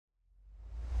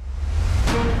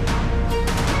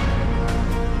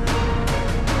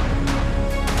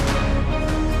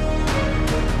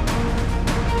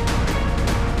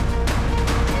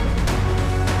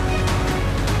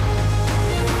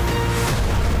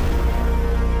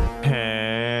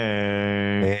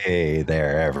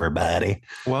everybody.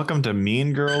 Welcome to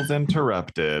Mean Girls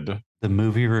Interrupted. The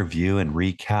movie review and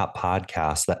recap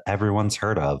podcast that everyone's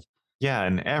heard of. Yeah,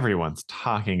 and everyone's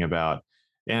talking about.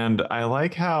 And I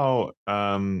like how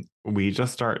we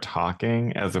just start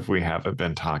talking as if we haven't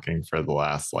been talking for the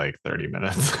last 30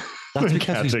 minutes. That's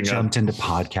because we jumped into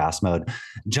podcast mode.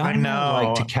 John and I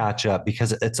like to catch up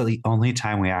because it's the only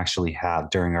time we actually have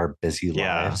during our busy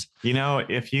lives. You know,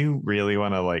 if you really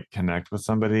want to connect with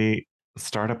somebody,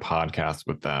 start a podcast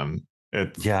with them.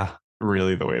 It's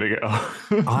really the way to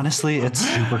go. Honestly, it's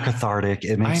super cathartic.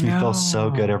 It makes me feel so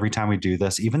good every time we do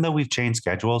this. Even though we've changed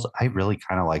schedules, I really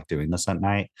kind of like doing this at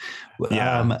night.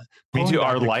 Yeah, me too.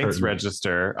 Our lights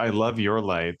register. I love your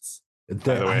lights.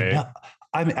 By the way,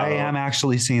 I am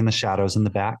actually seeing the shadows in the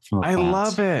back from the plants. I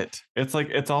love it.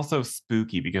 It's also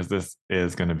spooky because this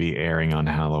is going to be airing on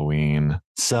Halloween.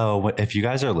 So if you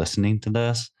guys are listening to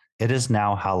this, it is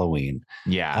now Halloween.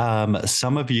 Yeah.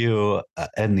 Some of you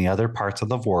in the other parts of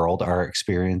the world are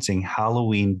experiencing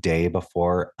Halloween day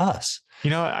before us. You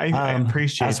know, I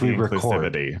appreciate as we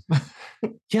inclusivity.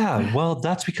 Yeah, well,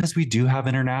 that's because we do have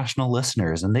international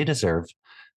listeners, and they deserve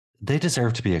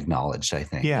to be acknowledged, I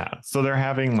think. Yeah. So they're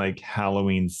having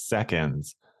Halloween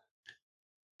seconds.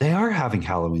 They are having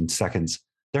Halloween seconds.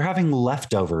 They're having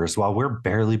leftovers while we're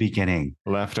barely beginning.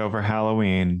 Leftover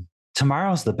Halloween.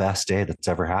 Tomorrow's the best day that's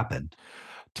ever happened.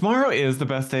 Tomorrow is the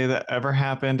best day that ever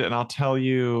happened. And I'll tell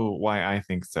you why I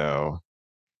think so.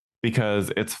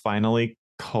 Because it's finally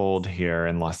cold here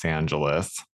in Los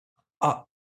Angeles.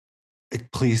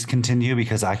 Please continue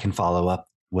because I can follow up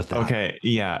with that. Okay.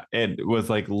 Yeah. It was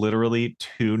literally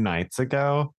 2 nights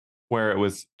ago where it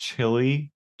was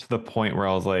chilly to the point where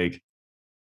I was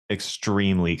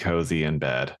extremely cozy in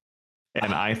bed.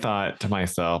 And I thought to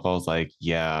myself, I was like,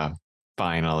 yeah,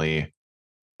 finally.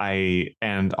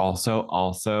 And also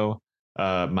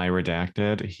my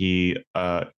redacted, he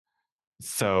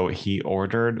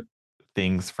ordered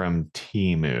things from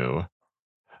Temu.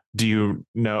 Do you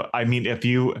know? I mean, if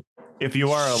you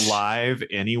are alive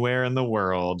anywhere in the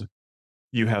world,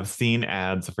 you have seen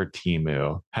ads for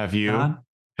Temu. Have you? John?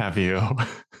 Have you?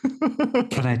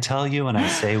 Can I tell you when I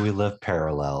say we live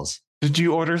parallels? Did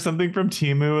you order something from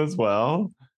Temu as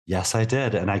well? Yes, I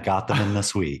did. And I got them in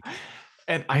this week.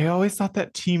 And I always thought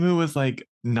that Temu was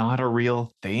not a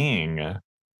real thing.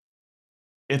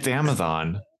 It's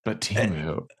Amazon, but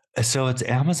Temu. So it's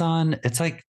Amazon. It's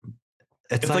like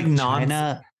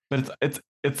China, but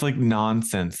it's like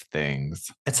nonsense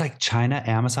things. It's like China,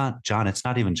 Amazon. John, it's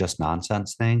not even just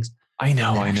nonsense things. I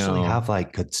know. They actually have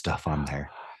good stuff on there.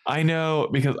 I know,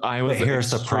 because I was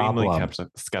here's the problem.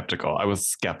 Skeptical. I was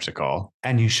skeptical.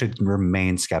 And you should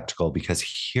remain skeptical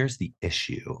because here's the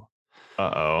issue.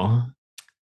 Uh-oh.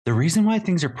 The reason why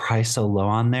things are priced so low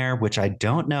on there, which I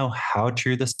don't know how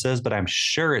true this is, but I'm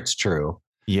sure it's true.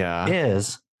 Yeah.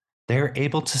 Is they're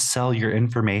able to sell your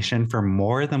information for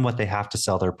more than what they have to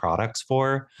sell their products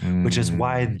for, which is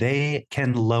why they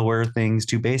can lower things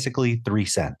to basically 3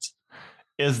 cents.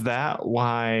 Is that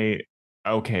why?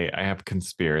 Okay, I have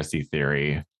conspiracy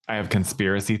theory. I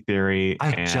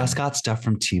just got stuff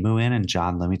from Temu in, and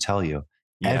John, let me tell you,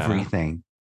 everything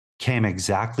came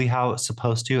exactly how it's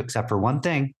supposed to, except for one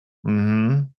thing,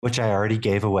 which I already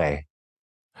gave away.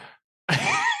 And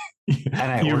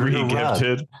I ordered a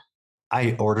rug.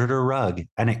 I ordered a rug,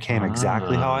 and it came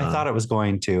exactly how I thought it was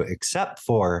going to, except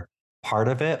for part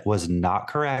of it was not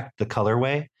correct, the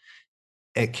colorway.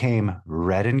 It came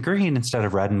red and green instead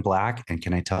of red and black. And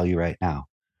can I tell you right now?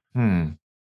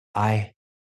 I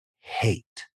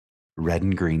hate red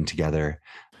and green together.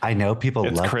 I know people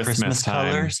love Christmas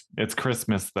colors. It's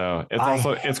Christmas though.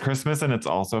 It's Christmas, and it's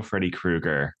also Freddy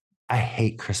Krueger. I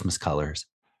hate Christmas colors.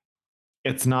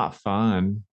 It's not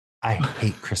fun. I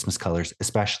hate Christmas colors,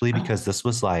 especially because this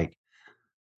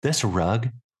rug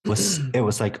was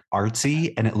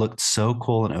artsy, and it looked so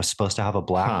cool, and it was supposed to have a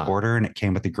black border, and it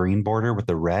came with the green border with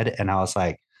the red. And I was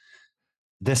like,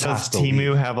 this has to leave. Does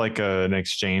Temu have an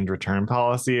exchange return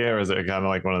policy, or is it kind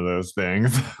of one of those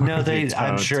things? No,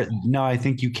 I'm sure. No, I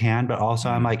think you can, but also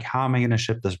I'm like, how am I going to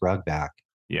ship this rug back?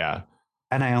 Yeah.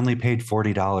 And I only paid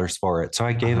 $40 for it. So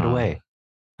I gave it away.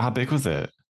 How big was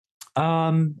it?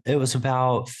 It was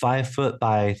about 5 foot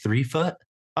by 3 foot.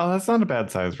 Oh, that's not a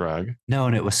bad size rug. No,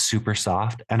 and it was super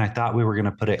soft. And I thought we were going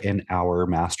to put it in our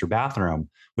master bathroom,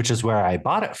 which is where I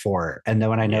bought it for. And then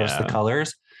when I noticed the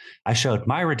colors, I showed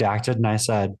my redacted, and I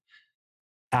said,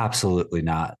 absolutely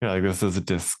not. You're like, this is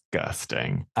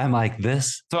disgusting. I'm like,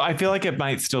 this. So I feel like it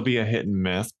might still be a hit and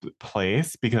miss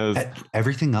place because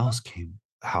everything else came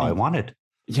how I wanted.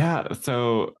 Yeah.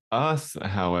 So us,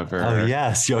 however. Oh,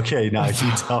 yes. Okay. Now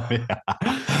you tell me.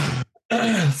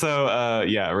 So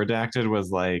yeah, Redacted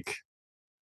was like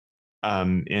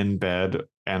in bed,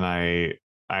 and I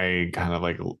kind of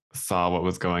like saw what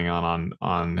was going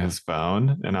on his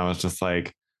phone, and I was just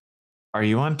like, "Are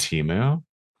you on Temu?"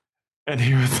 And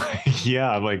he was like,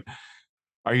 "Yeah." I'm like,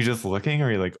 "Are you just looking, or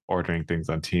are you like ordering things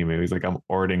on Temu?" He's like, I'm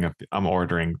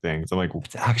ordering things." I'm like,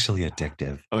 It's actually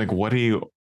addictive. "What are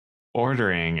you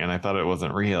ordering?" And I thought it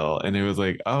wasn't real, and it was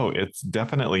like, "Oh, it's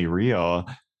definitely real."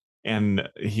 And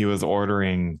he was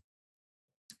ordering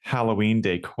Halloween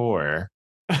decor.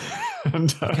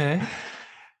 and, Okay.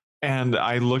 and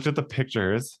I looked at the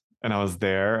pictures, and I was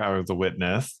there. I was a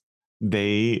witness.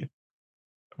 They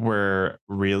were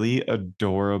really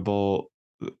adorable,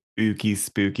 ooky,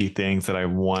 spooky things that I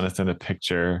want to send a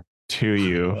picture to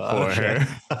you for. Okay.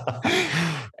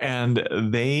 And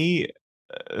they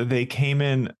came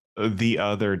in the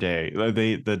other day,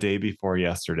 the day before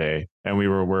yesterday, and we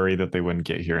were worried that they wouldn't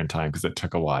get here in time because it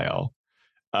took a while.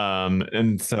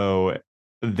 And so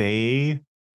they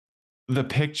the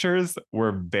pictures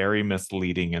were very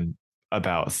misleading and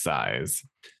about size,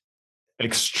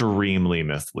 extremely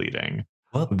misleading.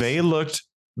 Whoops. They looked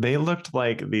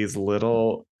like these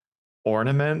little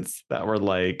ornaments that were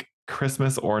like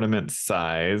Christmas ornament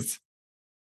size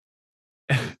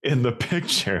in the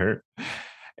picture.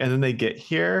 And then they get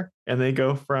here and they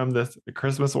go from this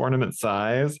Christmas ornament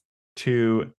size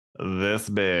to this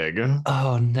big.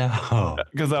 Oh no.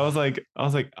 Because I was like,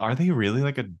 are they really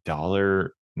like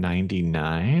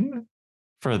 $1.99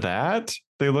 for that?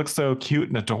 They look so cute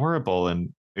and adorable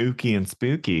and ooky and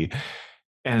spooky.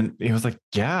 And he was like,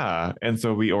 yeah. And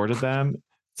so we ordered them.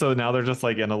 So now they're just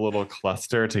like in a little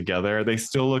cluster together. They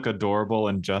still look adorable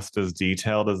and just as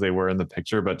detailed as they were in the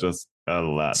picture, but just a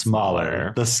lot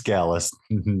smaller. The scale is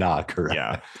not correct.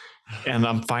 Yeah. And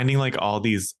I'm finding like all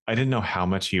these, I didn't know how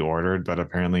much he ordered, but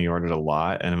apparently he ordered a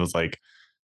lot. And it was like,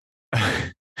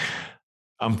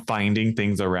 I'm finding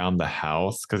things around the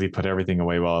house because he put everything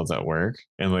away while I was at work.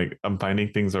 And like, I'm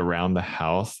finding things around the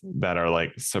house that are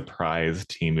like surprise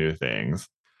Temu things.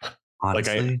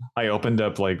 Honestly, Like I opened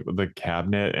up like the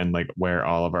cabinet and like where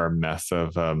all of our mess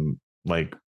of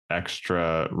like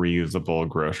extra reusable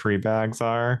grocery bags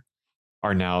are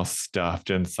now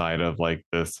stuffed inside of like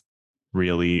this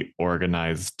really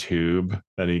organized tube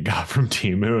that he got from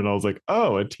Temu. And I was like,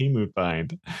 oh, a Temu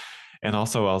find. And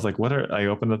also I was like, I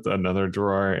opened up another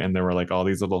drawer and there were like all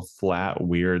these little flat,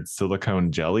 weird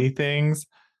silicone jelly things.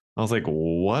 I was like,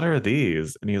 what are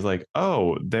these? And he's like,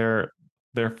 oh, they're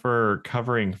for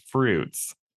covering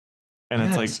fruits. And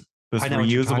it's like yes, this I know what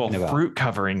you're talking reusable about. fruit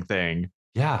covering thing.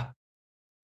 Yeah.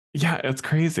 Yeah, it's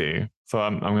crazy. So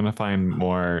I'm gonna find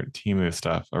more Temu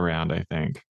stuff around, I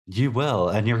think. You will,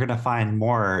 and you're going to find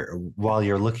more while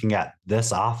you're looking at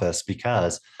this office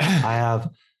because I have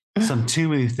some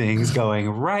Tumu things going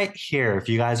right here. If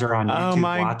you guys are on Oh YouTube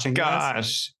my watching gosh.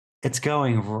 this, it's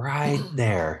going right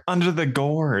there. Under the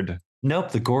gourd.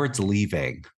 Nope, the gourd's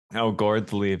leaving. Oh,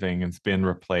 gourd's leaving. It's been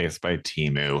replaced by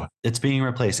Temu. It's being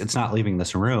replaced. It's not leaving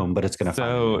this room, but it's going to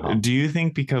So, find do you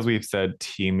think because we've said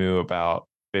Temu about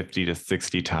 50 to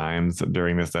 60 times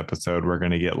during this episode, we're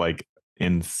going to get like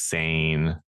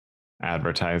insane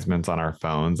advertisements on our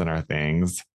phones and our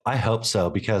things? I hope so,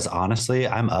 because honestly,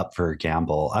 I'm up for a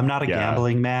gamble. I'm not a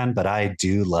gambling man, but I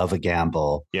do love a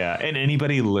gamble. Yeah. And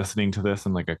anybody listening to this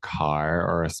in like a car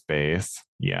or a space,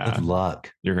 yeah. Good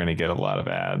luck. You're going to get a lot of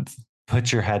ads.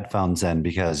 Put your headphones in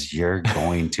because you're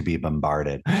going to be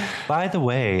bombarded. By the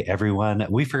way, everyone,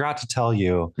 we forgot to tell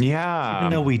you. Yeah.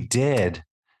 Even though we did,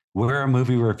 we're a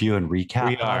movie review and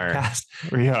recap podcast.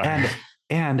 We are.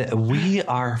 And we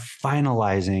are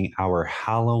finalizing our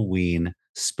Halloween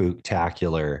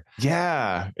spooktacular.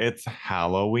 Yeah, it's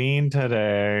Halloween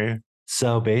today.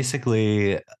 So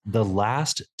basically, the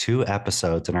last 2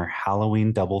 episodes in our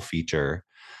Halloween double feature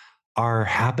are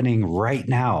happening right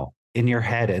now in your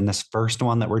head. And this first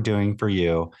one that we're doing for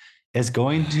you is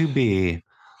going to be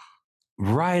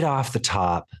right off the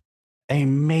top a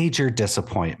major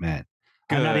disappointment.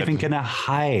 Good. I'm not even going to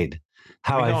hide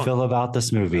how I feel about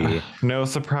this movie. No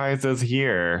surprises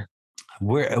here.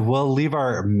 We'll leave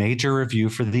our major review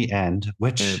for the end,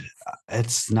 which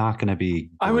it's not going to be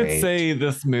great. I would say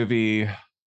this movie,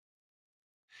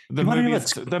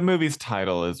 the movie's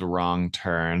title is Wrong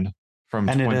Turn from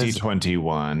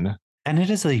 2021. And it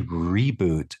is a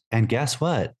reboot. And guess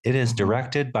what? It is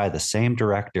directed by the same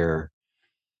director.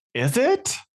 Is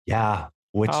it? Yeah.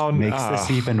 Which makes this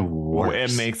even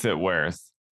worse. It makes it worse.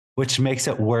 Which makes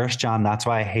it worse, John. That's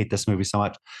why I hate this movie so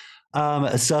much.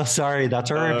 So sorry, that's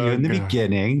our review in the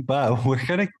beginning, but we're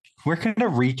gonna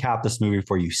recap this movie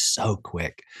for you so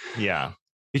quick. Yeah.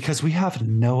 Because we have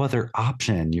no other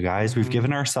option, you guys. We've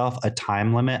given ourselves a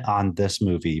time limit on this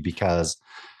movie because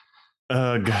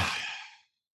it's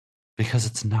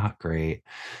not great.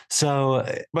 So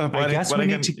but I guess we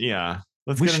need to. Yeah,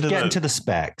 we should get into the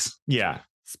specs. Yeah,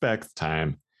 specs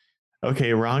time.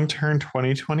 Okay, Wrong Turn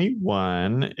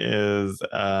 2021 is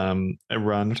a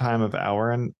runtime of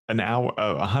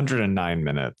 109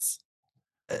 minutes.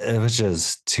 It was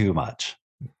just too much.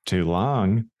 Too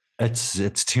long.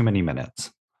 It's too many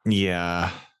minutes.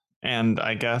 Yeah. And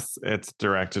I guess it's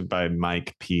directed by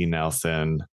Mike P.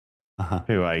 Nelson,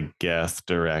 who I guess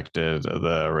directed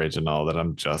the original that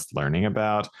I'm just learning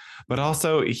about. But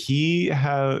also he's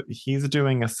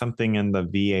doing something in the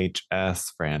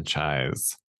VHS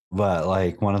franchise. But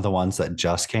like one of the ones that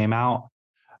just came out.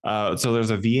 So there's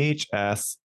a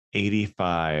VHS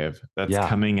 85 that's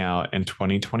coming out in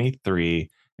 2023,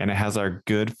 and it has our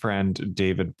good friend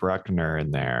David Bruckner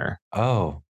in there.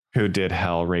 Oh, who did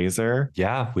Hellraiser?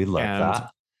 Yeah, we love that.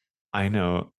 I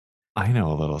know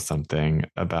a little something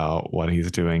about what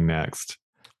he's doing next.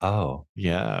 Oh,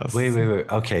 yes. Wait.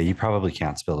 Okay, you probably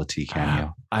can't spill the tea, can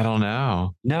you? I don't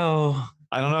know. No,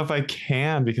 I don't know if I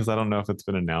can because I don't know if it's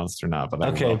been announced or not. But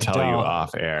I will tell you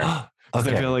off air.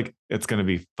 Okay. I feel like it's going to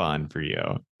be fun for you.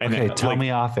 And tell me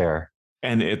off air.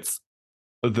 And it's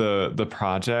the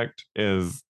project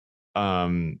is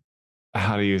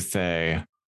how do you say,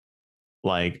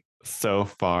 like, so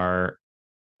far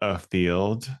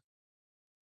afield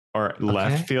or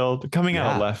left field, coming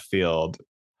out of left field.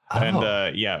 And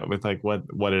with like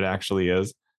what it actually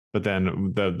is. But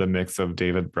then the mix of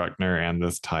David Bruckner and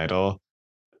this title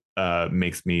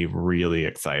makes me really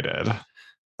excited.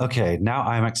 Okay, now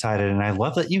I'm excited, and I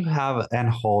love that you have and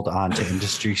hold on to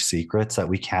industry secrets that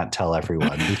we can't tell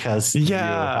everyone because you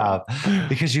have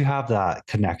that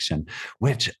connection,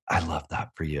 which I love that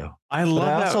for you. I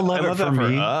also love it for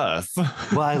me. Us.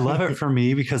 Well, I love it for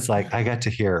me because like I get to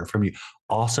hear it from you.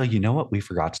 Also, you know what we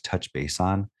forgot to touch base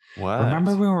on? What?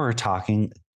 Remember when we were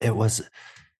talking? It was.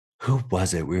 Who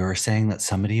was it? We were saying that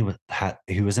somebody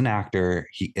he was an actor.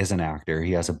 He is an actor.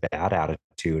 He has a bad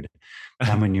attitude.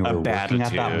 And when you were working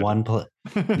at that one place,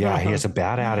 he has a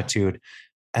bad attitude.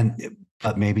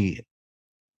 But maybe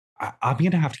I'm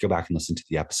going to have to go back and listen to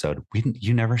the episode.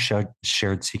 You never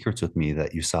shared secrets with me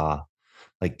that you saw,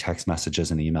 like text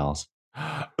messages and emails.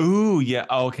 Ooh, yeah.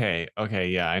 Okay.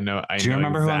 Yeah. I know. Do you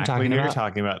remember exactly who I'm talking about? You're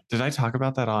talking about? Did I talk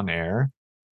about that on air?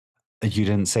 You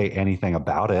didn't say anything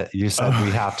about it. You said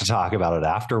we have to talk about it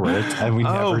afterwards, and we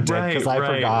never did because I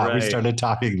forgot. We started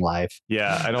talking live.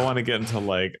 Yeah, I don't want to get into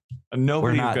like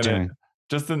nobody's gonna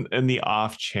just in the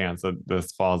off chance that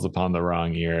this falls upon the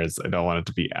wrong ears. I don't want it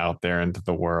to be out there into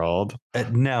the world.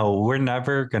 No, we're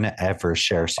never gonna ever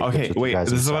share secrets. Okay, wait.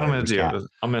 This is what I'm gonna do.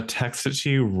 I'm gonna text it to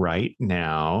you right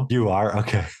now. You are?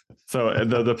 Okay. So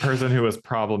the person who was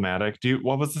problematic.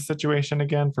 What was the situation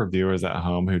again for viewers at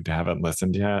home who haven't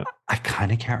listened yet? I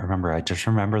kind of can't remember. I just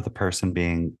remember the person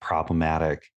being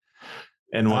problematic.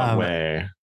 In what way?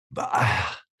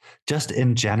 Just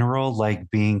in general,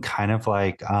 like being kind of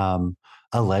like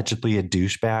allegedly a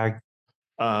douchebag.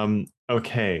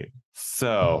 Okay.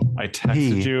 So I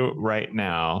texted you right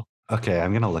now. Okay,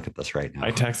 I'm gonna look at this right now.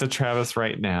 I texted Travis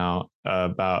right now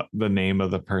about the name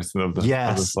of the person of the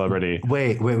celebrity.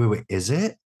 Wait. Is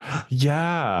it?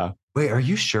 Yeah. Wait, are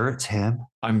you sure it's him?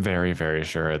 I'm very, very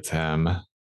sure it's him.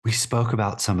 We spoke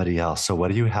about somebody else. So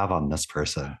what do you have on this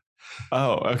person?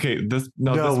 Oh, okay.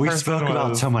 We spoke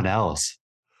about someone else.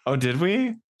 Oh, did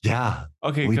we? Yeah.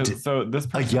 Okay. So this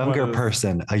person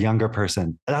a younger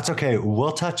person. That's okay.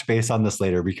 We'll touch base on this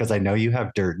later because I know you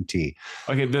have dirt and tea.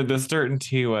 Okay. This dirt and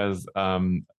tea was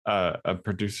a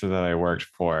producer that I worked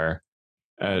for.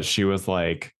 She was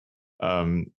like,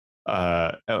 all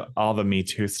the Me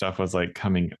Too stuff was like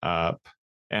coming up,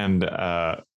 and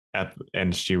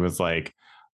she was like,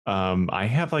 I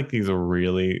have like these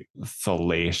really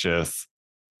salacious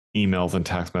emails and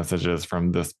text messages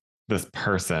from this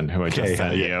person who I just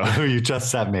sent you. Who you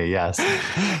just sent me, yes.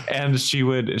 And she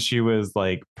was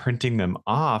like printing them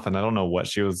off, and I don't know what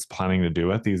she was planning to do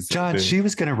with these. John, she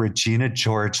was going to Regina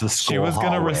George the school. She was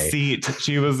going to receipt.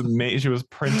 She was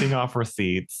printing off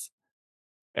receipts,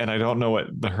 and I don't know what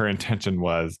her intention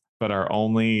was. But our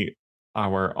only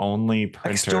printer,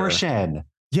 extortion.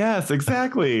 Yes,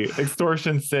 exactly.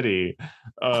 Extortion City.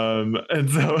 And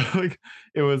so like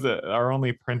it was our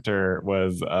only printer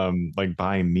was like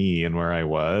by me and where I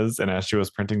was. And as she was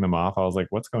printing them off, I was like,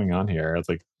 what's going on here? I was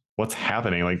like, what's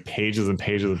happening? Like pages and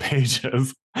pages and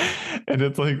pages. And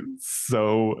it's like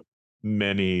so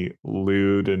many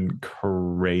lewd and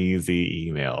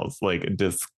crazy emails, like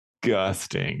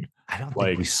disgusting. I don't think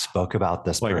Like, we spoke about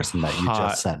this person that you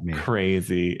just sent me.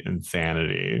 Crazy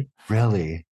insanity.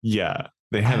 Really? Yeah.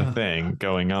 They had a thing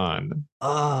going on.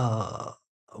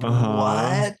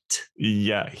 What?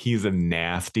 Yeah, he's a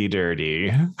nasty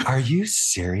dirty. Are you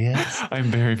serious? I'm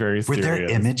very, very Were serious. there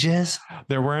images?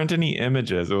 There weren't any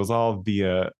images. It was all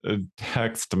via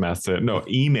text message. No,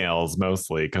 emails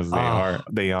mostly, because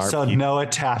they are. So no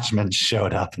attachments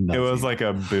showed up in those. It was emails. like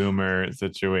a boomer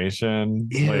situation.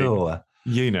 Ew. Like,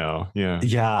 yeah.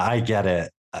 Yeah, I get it.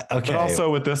 Okay. But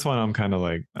also with this one, I'm kind of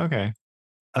like, okay.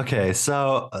 Okay,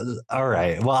 so all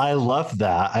right. Well, I love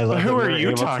that. I love. Who are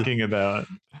you talking about?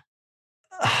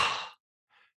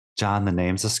 John, the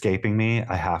name's escaping me.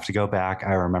 I have to go back.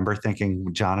 I remember thinking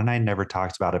John and I never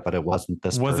talked about it, but it wasn't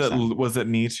this person. Was it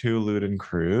Me Too, Lewd and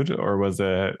Crude, or was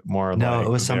it more no, like it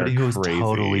was somebody who was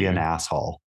totally an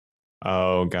asshole.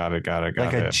 Oh, got it.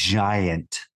 Like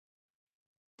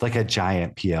a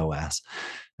giant POS.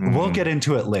 We'll get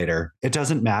into it later. It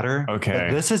doesn't matter.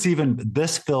 Okay. But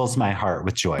this fills my heart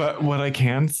with joy. But what I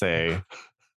can say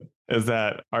is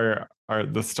that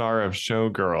the star of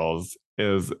Showgirls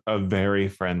is a very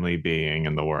friendly being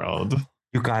in the world.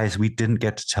 You guys, we didn't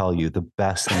get to tell you the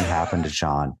best thing happened to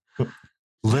John.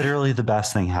 Literally the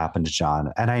best thing happened to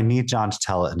John. And I need John to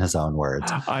tell it in his own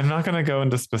words. I'm not going to go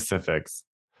into specifics.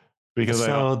 Because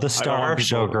the star of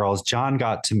Showgirls, John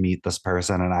got to meet this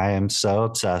person, and I am so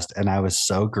obsessed, and I was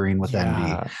so green with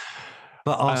envy.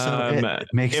 But also, it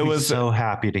makes me so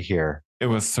happy to hear. It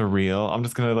was surreal. I'm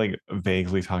just gonna like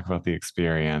vaguely talk about the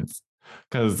experience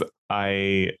because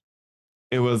it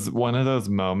was one of those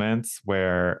moments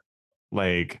where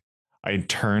like I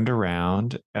turned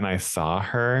around and I saw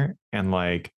her, and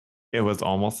like it was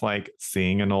almost like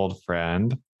seeing an old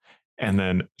friend, and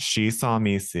then she saw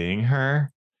me seeing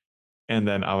her. And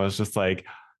then I was just like,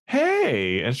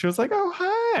 hey. And she was like, oh,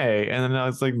 hi. And then I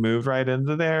was like, moved right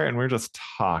into there. And we were just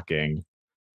talking.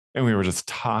 And we were just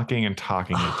talking and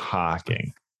talking and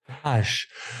talking. Gosh.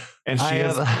 And she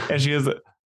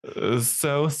is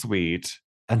so sweet.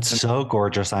 And so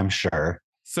gorgeous, I'm sure.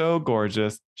 So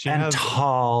gorgeous.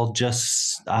 Tall,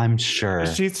 I'm sure.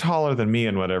 She's taller than me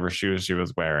in whatever shoes she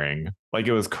was wearing. Like,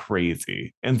 it was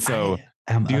crazy. And so...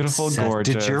 beautiful, obsessed.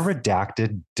 Gorgeous. Did your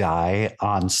redacted die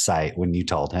on site when you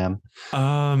told him?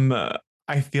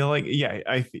 I feel like he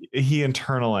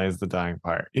internalized the dying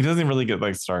part. He doesn't really get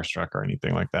like starstruck or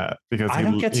anything like that because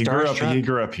he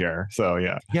grew up here. So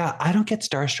yeah. Yeah, I don't get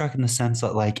starstruck in the sense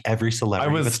that like every celebrity.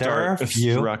 I was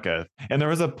struck at, and there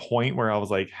was a point where I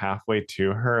was like halfway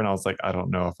to her, and I was like, I don't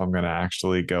know if I'm gonna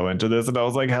actually go into this, and I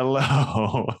was like,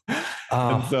 hello.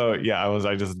 And so yeah,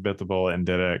 I just bit the bullet and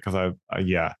did it because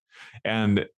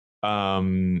and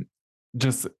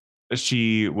just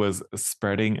she was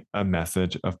spreading a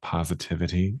message of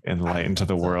positivity and light into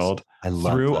the world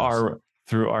through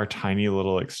our tiny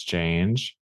little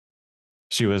exchange.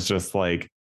 She was just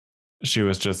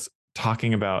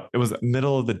talking about, it was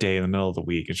middle of the day, in the middle of the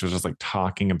week, and she was just like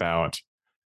talking about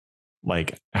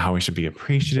like how we should be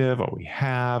appreciative, what we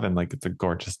have, and like it's a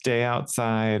gorgeous day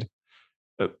outside.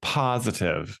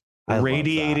 Positive.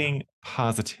 Radiating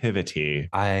positivity.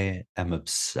 I am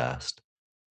obsessed.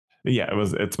 Yeah,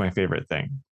 it's my favorite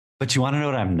thing. But you want to know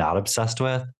what I'm not obsessed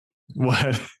with?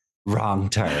 What? Wrong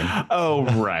Turn. Oh,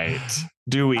 right.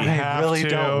 Do we I really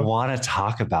don't want to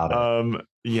talk about it.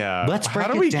 Yeah. Let's break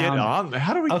it down.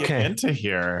 How do we get into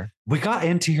here? We got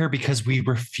into here because we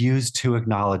refused to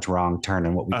acknowledge Wrong Turn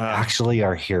and what we actually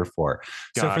are here for.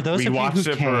 God, so for those of you watched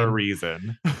who it came for a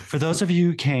reason. For those of you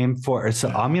who came for, so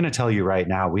I'm going to tell you right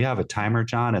now, we have a timer,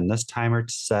 John, and this timer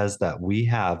says that we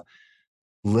have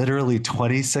literally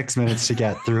 26 minutes to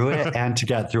get through it and to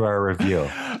get through our review.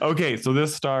 Okay, so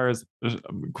this stars,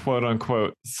 quote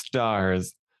unquote,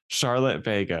 stars Charlotte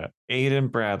Vega, Aidan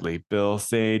Bradley, Bill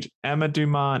Sage, Emma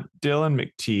Dumont, Dylan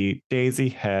McTee, Daisy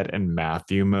Head, and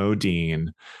Matthew Modine.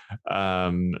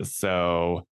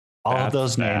 So all of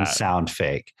those names sound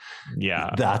fake.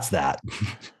 Yeah, that's that.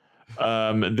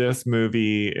 This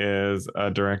movie is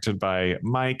directed by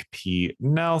Mike P.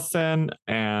 Nelson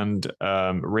and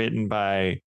written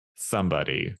by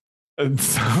somebody. And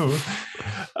so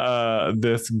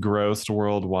this grossed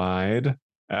worldwide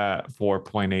at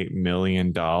 $4.8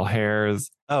 million doll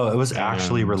hairs. Oh, it was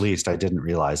actually released. I didn't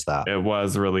realize that. It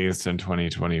was released in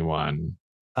 2021.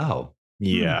 Oh.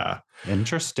 Yeah.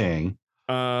 Interesting.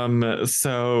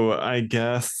 So I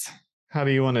guess, how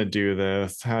do you want to do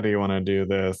this?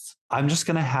 I'm just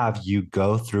going to have you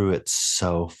go through it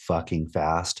so fucking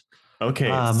fast. Okay.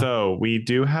 So we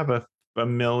do have a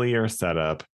familiar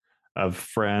setup of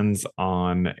friends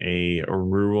on a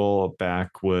rural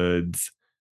backwoods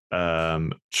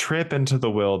trip into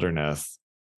the wilderness.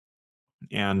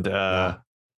 And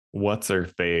what's her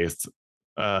face?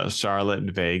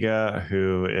 Charlotte Vega,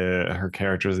 who her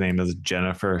character's name is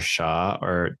Jennifer Shaw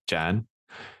or Jen.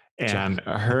 And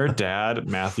her dad,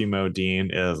 Matthew Modine,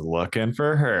 is looking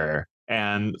for her.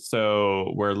 And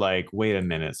so we're like, wait a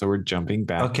minute. So we're jumping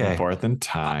back and forth in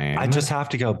time. I just have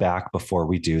to go back before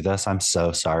we do this. I'm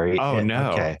so sorry.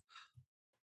 No. Okay.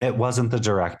 It wasn't the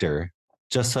director.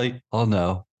 Just so oh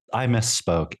no, I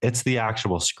misspoke. It's the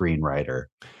actual screenwriter.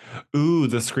 Ooh,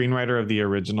 the screenwriter of the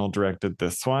original directed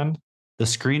this one? The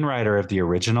screenwriter of the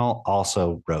original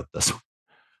also wrote this one.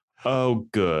 Oh,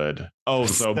 good. Oh,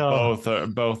 so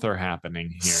both are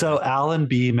happening here. So Alan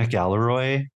B.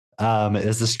 McElroy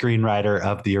is the screenwriter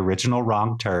of the original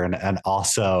Wrong Turn and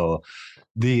also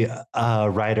the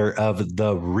writer of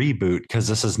the reboot, because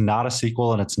this is not a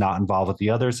sequel and it's not involved with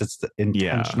the others. It's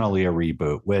intentionally a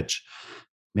reboot, which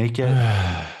make it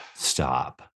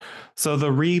stop. So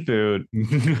the reboot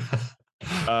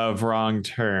of Wrong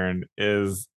Turn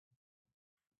is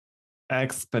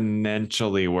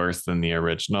exponentially worse than the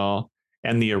original.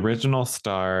 And the original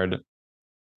starred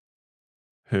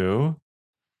who?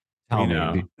 Tell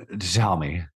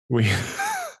me.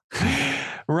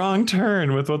 Wrong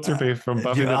Turn with what's her face from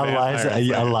Buffy the Vampire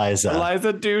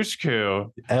Eliza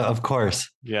Dushku. Of course.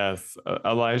 Yes,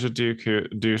 Elijah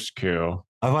Dushku.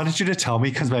 I wanted you to tell me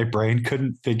because my brain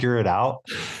couldn't figure it out.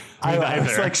 I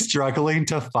was like struggling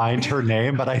to find her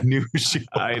name, but I knew she was.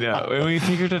 I know. And we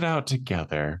figured it out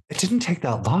together. It didn't take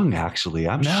that long, actually.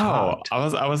 I'm shocked.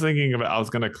 I was thinking about I was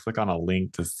gonna click on a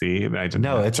link to see, but I didn't.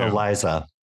 No, it's Eliza.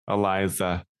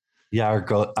 Yeah,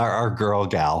 our girl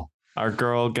gal. Our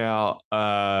girl gal,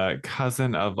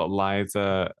 cousin of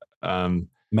Eliza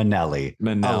Minnelli.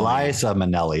 Eliza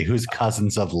Minnelli, who's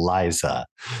cousins of Liza.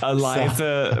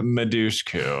 Eliza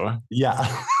Madushku.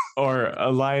 Yeah. Or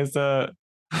Eliza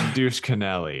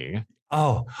Dushkanelli.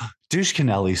 Oh,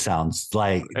 Dushkanelli sounds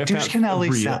like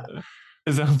Dushkanelli.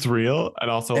 It sounds real,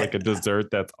 and also like a dessert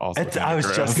that's also. I was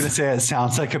just gonna say it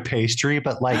sounds like a pastry,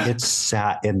 but like it's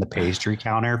sat in the pastry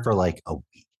counter for like a week.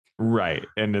 Right,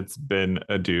 and it's been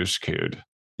a douche-cood.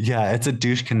 Yeah, it's a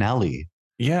Dushkanelli.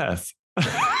 Yes.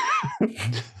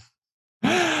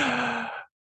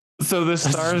 So this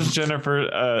stars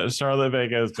Jennifer, Charlotte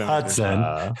Vega as Jennifer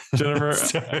Hudson.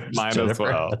 Jennifer might as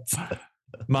well. Hudson.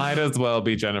 Might as well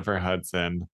be Jennifer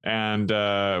Hudson. And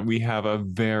we have a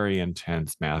very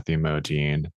intense Matthew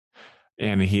Modine.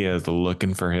 And he is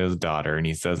looking for his daughter. And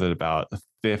he says it about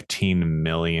 15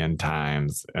 million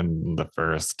times in the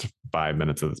first 5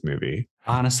 minutes of this movie.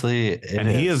 Honestly,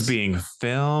 he is being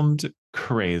filmed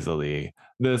crazily.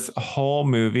 This whole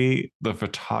movie, the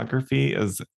photography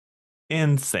is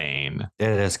insane. It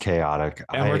is chaotic.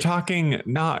 And we're talking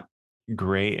not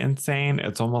great insane.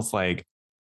 It's almost like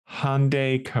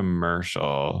Hyundai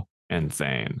commercial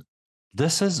insane.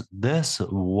 This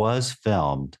was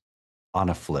filmed on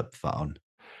a flip phone.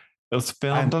 It was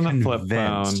filmed on a flip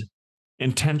phone.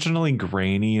 Intentionally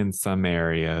grainy in some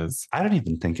areas. I don't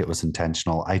even think it was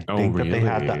intentional. I think that they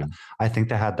had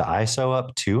the ISO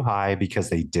up too high because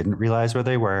they didn't realize where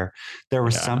they were. There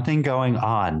was something going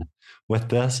on with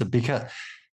this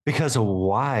because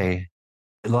why?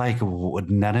 Like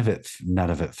none of it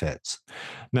fits.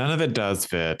 None of it does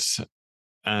fit.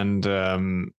 And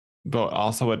but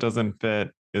also what doesn't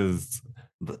fit is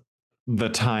the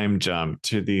time jump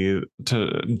to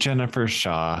Jennifer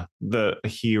Shaw, the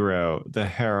hero, the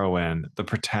heroine, the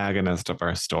protagonist of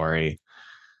our story.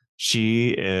 She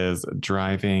is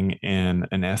driving in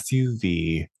an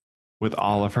SUV with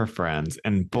all of her friends,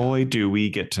 and boy, do we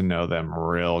get to know them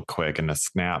real quick in a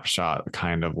snapshot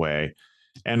kind of way.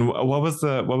 And what was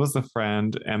the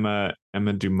friend, Emma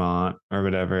Dumont or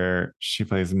whatever? She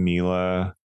plays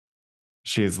Mila.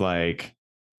 She's like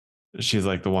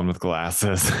the one with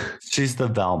glasses. She's the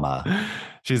Velma.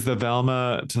 She's the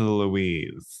Velma to the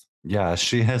Louise. Yeah,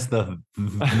 she has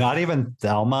not even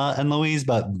Thelma and Louise,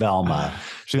 but Velma.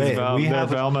 She's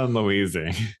Velma and Louise.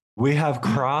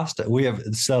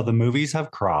 So the movies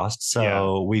have crossed.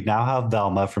 So we now have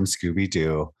Velma from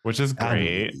Scooby-Doo. Which is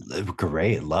great.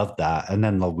 Great. Love that. And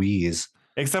then Louise.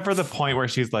 Except for the point where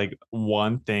she's like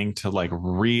one thing to like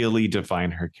really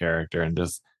define her character and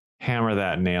just hammer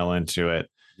that nail into it.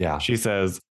 Yeah. She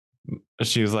says,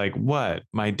 she's like, what?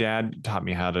 My dad taught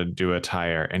me how to do a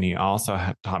tire, and he also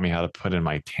taught me how to put in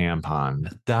my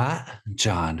tampon. That,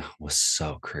 John, was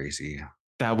so crazy.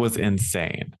 That was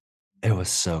insane. It was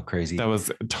so crazy. That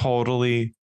was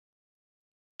totally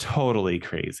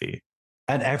crazy.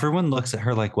 And everyone looks at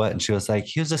her like, what? And she was like,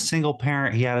 he was a single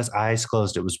parent. He had his eyes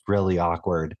closed. It was really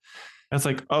awkward. It's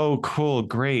like, oh, cool.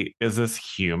 Great. Is this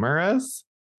humorous?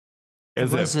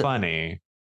 Is it funny?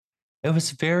 It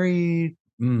was very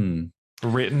written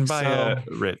so.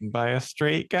 by a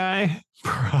straight guy.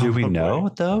 Do we Probably. know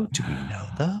though? Do we know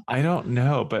though? I don't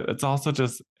know, but it's also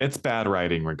just it's bad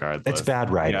writing It's regardless. bad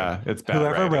writing. Yeah, it's bad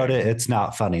Whoever wrote writing. it, it's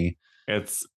not funny.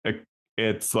 It's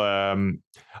it's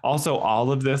also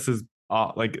all of this is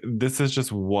like this is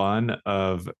just one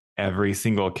of every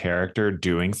single character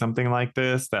doing something like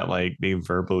this that like they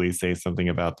verbally say something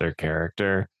about their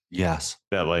character Yes.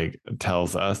 that like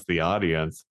tells us the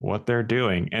audience what they're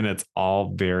doing, and it's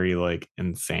all very like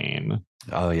insane.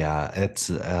 Oh yeah,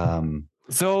 it's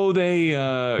So they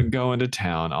go into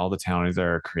town. All the townies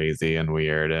are crazy and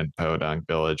weird and podunk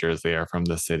villagers. They are from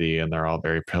the city and they're all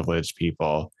very privileged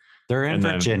people. they're in And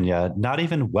then Virginia, not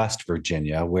even West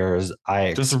Virginia, whereas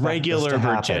I just expect this regular to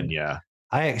happen. Virginia.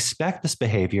 I expect this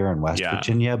behavior in West Yeah.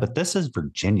 Virginia, but this is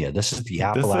Virginia. This is the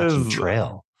Appalachian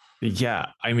Trail. Yeah.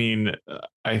 I mean,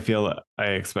 I feel I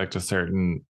expect a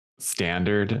certain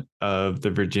standard of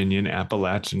the Virginian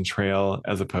Appalachian Trail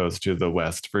as opposed to the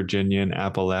West Virginian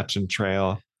Appalachian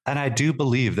Trail. And I do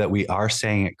believe that we are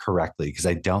saying it correctly because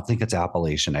I don't think it's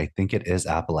Appalachian. I think it is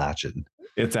Appalachian.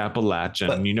 It's Appalachian.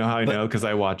 But, you know how I know? Because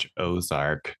I watch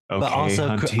Ozark. Okay, but also,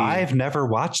 Hunty. I've never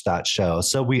watched that show,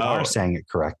 so we are saying it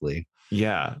correctly.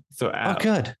 Yeah. So,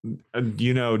 good.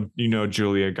 You know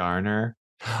Julia Garner.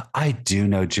 I do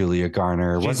know Julia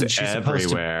Garner. Wasn't she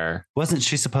everywhere? Wasn't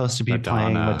she supposed to be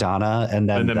playing Madonna? And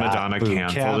then Madonna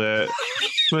canceled it.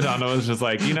 Madonna was just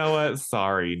like, you know what?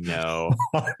 Sorry, no.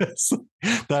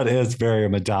 That is very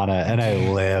Madonna. And I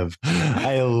live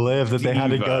that they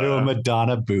had to go to a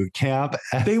Madonna boot camp.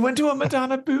 They went to a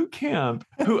Madonna boot camp.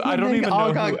 Who I don't even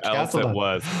know who else it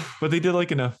was. But they did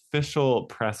like an official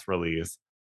press release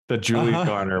that Julia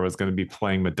Garner was going to be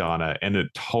playing Madonna, and it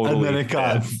totally. And then it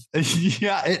got,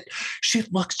 she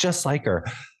looks just like her.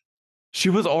 She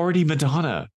was already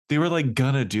Madonna. They were like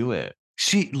gonna do it.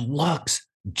 She looks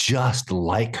just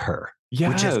like her,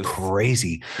 which is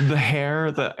crazy. The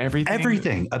hair, the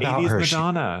everything about her.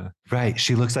 Madonna. Right.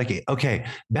 She looks like it. Okay.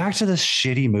 Back to this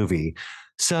shitty movie.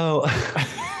 So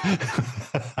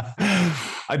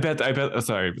I bet,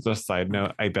 sorry, just a side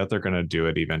note, I bet they're going to do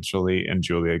it eventually. And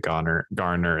Julia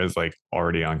Garner is like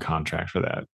already on contract for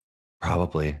that.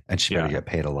 Probably. And she better get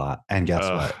paid a lot. And guess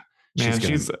what? Man,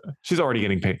 she's already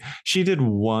getting paid. She did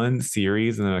one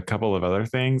series and then a couple of other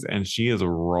things, and she is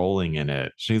rolling in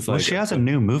it. She's like, she has a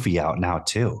new movie out now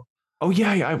too. Oh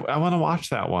yeah, I want to watch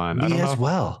that one. Me as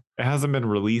well. It hasn't been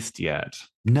released yet.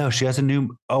 No, she has a new.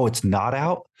 Oh, it's not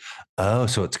out. Oh,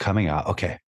 so it's coming out.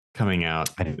 Okay, coming out.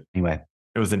 Anyway,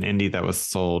 it was an indie that was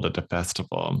sold at a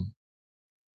festival.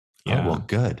 Yeah. Oh well,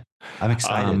 good. I'm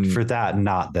excited for that.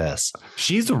 Not this.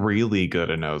 She's really good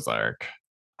in Ozark.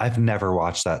 I've never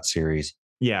watched that series.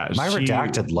 Yeah, my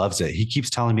redacted loves it. He keeps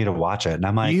telling me to watch it, and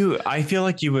I'm like, I feel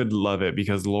like you would love it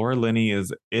because Laura Linney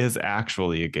is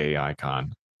actually a gay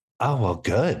icon. Oh well,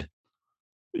 good.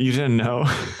 You didn't know?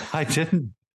 I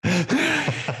didn't.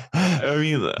 I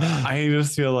mean, I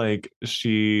just feel like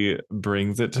she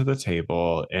brings it to the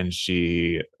table and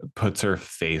she puts her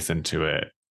face into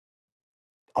it.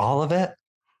 All of it?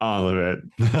 All of it.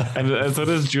 and so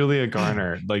does Julia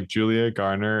Garner. Like Julia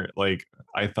Garner, like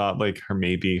I thought like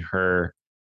her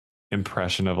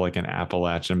impression of like an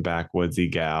Appalachian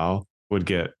backwoodsy gal would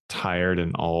get tired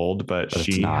and old, but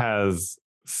she has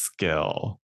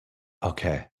skill.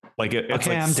 Okay. Like it's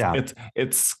okay, like, I'm down.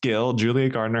 It's skill. Julia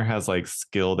Garner has like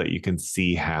skill that you can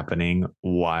see happening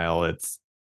while it's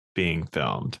being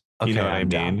filmed. Okay, you know what I mean?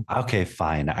 Down. Okay,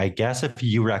 fine. I guess if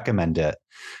you recommend it,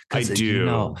 I do. You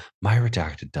know, my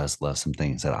redacted does love some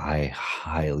things that I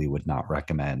highly would not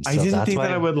recommend. So I didn't think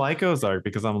that I would like Ozark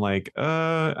because I'm like,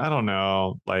 I don't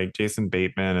know. Like Jason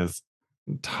Bateman is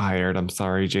tired. I'm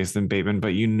sorry, Jason Bateman,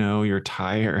 but you know you're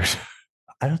tired.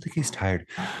 I don't think he's tired.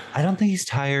 I don't think he's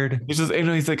tired. He's just,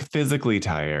 he's like physically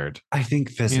tired. I think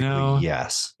physically,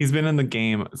 yes. He's been in the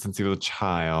game since he was a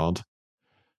child.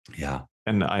 Yeah.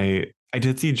 And I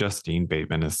did see Justine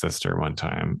Bateman, his sister, one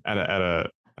time at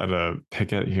a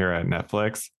picket here at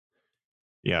Netflix.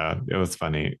 Yeah, it was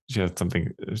funny. She had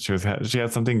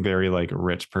something very like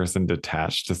rich person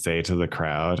detached to say to the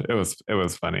crowd. It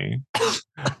was funny.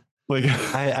 Like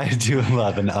I do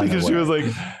love an unaware.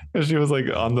 Because she was like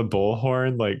on the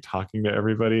bullhorn, like talking to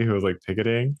everybody who was like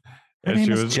picketing. Her name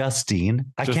is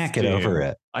Justine. I can't get over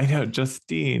it. I know,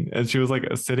 Justine. And she was like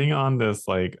sitting on this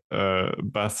like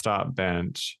bus stop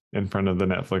bench in front of the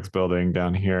Netflix building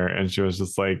down here. And she was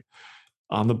just like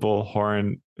on the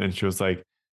bullhorn. And she was like,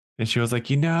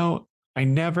 you know, I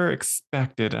never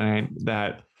expected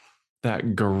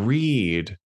that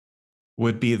greed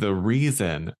would be the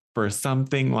reason for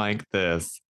something like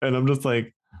this. And I'm just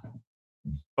like,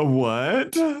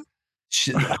 what?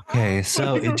 Okay,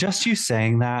 so just you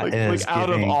saying that is like out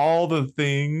of all the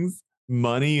things,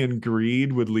 money and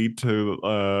greed would lead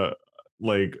to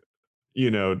like,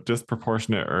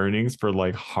 disproportionate earnings for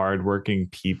like hardworking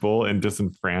people and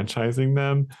disenfranchising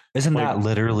them. Isn't Like, that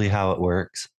literally how it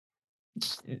works?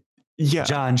 yeah,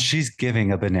 John, she's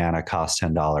giving a banana cost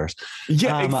 $10.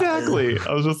 yeah, exactly.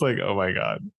 I was just like, oh my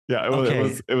God. Yeah,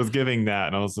 Okay. it was giving that,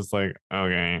 and I was just like,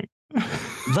 okay.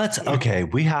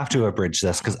 We have to abridge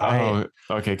this because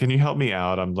okay. Can you help me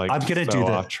out? I'm gonna so do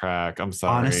off track. I'm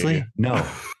sorry. Honestly, no.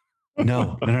 I'm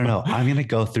gonna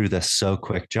go through this so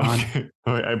quick, John. Okay.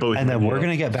 I believe. And then we're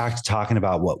gonna get back to talking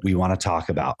about what we want to talk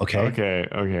about. Okay. Okay.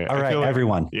 All right,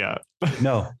 everyone. Yeah.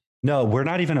 No, we're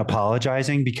not even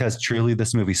apologizing because truly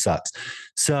this movie sucks.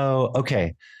 So,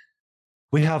 okay.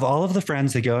 We have all of the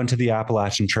friends that go into the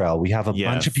Appalachian Trail. We have a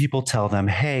bunch of people tell them,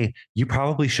 hey, you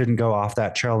probably shouldn't go off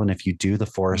that trail. And if you do, the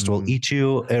forest will eat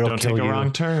you. It'll kill you. Don't take a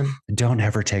wrong turn. Don't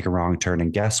ever take a wrong turn.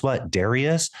 And guess what?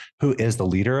 Darius, who is the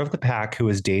leader of the pack, who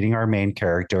is dating our main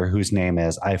character, whose name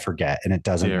is, I forget, and it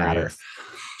doesn't matter.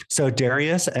 So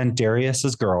Darius and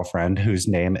Darius's girlfriend, whose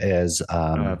name is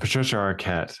Patricia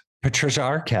Arquette. Patricia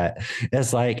Arquette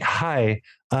is like, hi,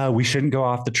 we shouldn't go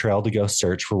off the trail to go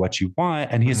search for what you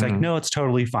want. And he's like, no, it's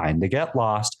totally fine. They get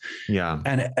lost. Yeah.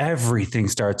 And everything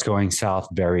starts going south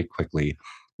very quickly.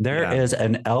 There is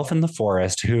an elf in the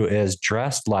forest who is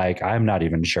dressed like, I'm not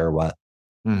even sure what,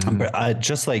 but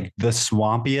just like the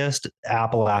swampiest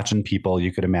Appalachian people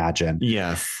you could imagine.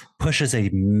 Yes. Pushes a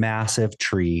massive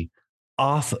tree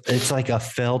off. It's like a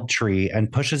felled tree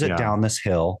and pushes it down this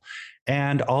hill.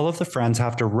 And all of the friends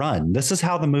have to run. This is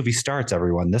how the movie starts,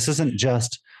 everyone. This is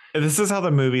how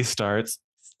the movie starts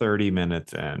 30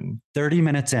 minutes in. 30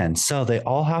 minutes in. So they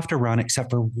all have to run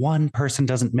except for one person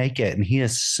doesn't make it. And he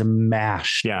is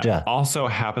smashed. Yeah. Also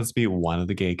happens to be one of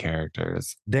the gay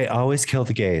characters. They always kill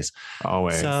the gays.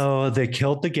 Always. So they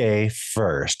killed the gay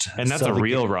first. And that's a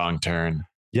real wrong turn.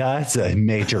 Yeah, it's a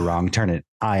major wrong turn at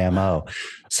IMO.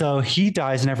 So he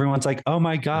dies and everyone's like, oh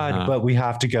my God, but we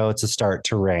have to go. It's a start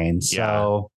to rain.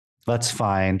 So let's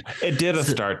find. It did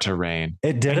start to rain.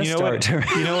 It did start to rain.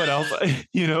 You know what else?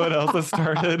 You know what else has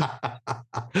started?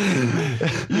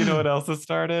 You know what else has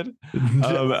started?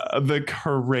 The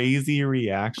crazy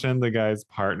reaction the guy's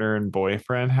partner and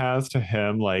boyfriend has to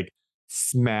him, like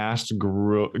smashed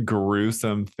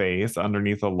gruesome face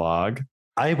underneath a log.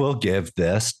 I will give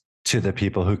this to the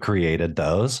people who created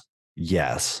those.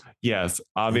 Yes,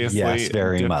 obviously, yes,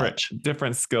 very much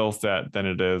different skill set than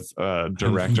it is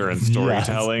director and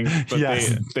storytelling. But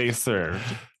they served.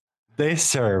 They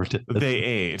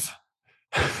ate.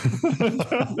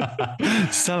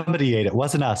 Somebody ate it.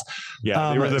 Wasn't us.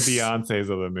 Yeah, they were the Beyoncés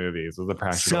of the movies, with the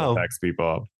practical effects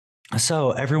people.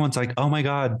 So everyone's like, oh my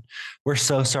God, we're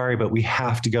so sorry, but we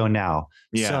have to go now.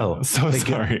 Yeah, so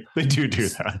sorry. They do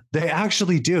that. They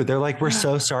actually do. They're like, we're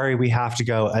so sorry, we have to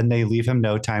go. And they leave him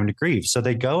no time to grieve. So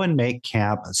they go and make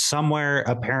camp somewhere,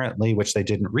 apparently, which they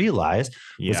didn't realize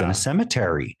was in a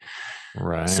cemetery.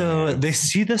 Right. So they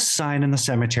see this sign in the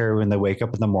cemetery when they wake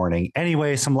up in the morning.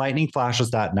 Anyway, some lightning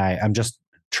flashes that night. I'm just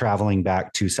traveling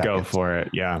back 2 seconds. Go for it.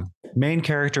 Yeah. Main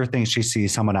character thinks she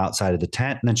sees someone outside of the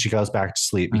tent, and then she goes back to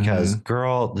sleep because,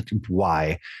 girl,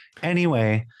 why?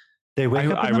 Anyway, they wake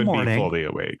up in the morning. I would be fully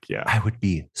awake. Yeah. I would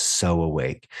be so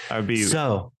awake. I would be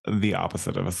the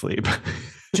opposite of asleep.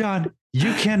 John,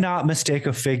 you cannot mistake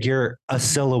a figure, a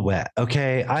silhouette.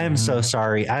 Okay. I am so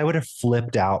sorry. I would have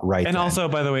flipped out right And then. Also,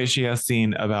 by the way, she has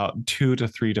seen about 2 to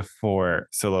 3 to 4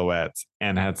 silhouettes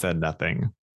and had said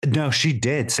nothing. No, she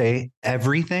did say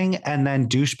everything, and then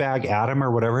douchebag Adam or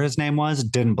whatever his name was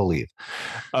didn't believe.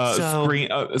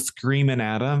 Screaming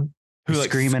Adam, who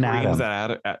like Screaming screams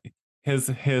Adam. at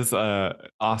his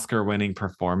Oscar-winning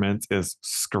performance is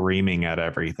screaming at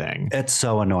everything. It's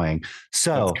so annoying.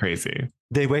 So it's crazy.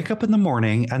 They wake up in the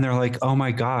morning and they're like, oh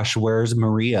my gosh, where's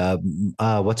Maria?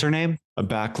 What's her name?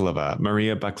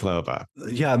 Maria Baklova.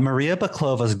 Yeah, Maria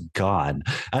Baklova's gone.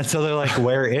 And so they're like,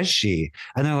 where is she?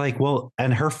 And they're like, well,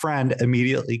 and her friend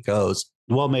immediately goes,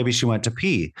 well, maybe she went to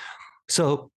pee.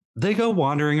 So they go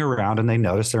wandering around and they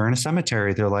notice they're in a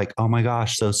cemetery. They're like, oh my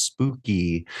gosh, so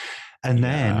spooky. And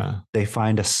then they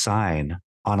find a sign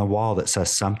on a wall that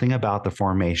says something about the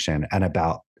formation and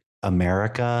about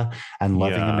America and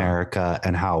loving America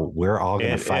and how we're all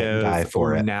going to fight and die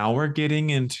for it. Now we're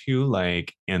getting into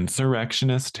like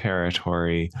insurrectionist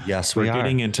territory. Yes, we're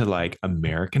getting into like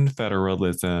American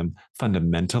federalism,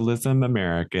 fundamentalism,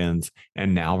 Americans,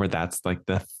 and now that's like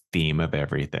the theme of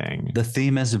everything. The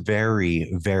theme is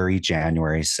very, very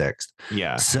January 6th.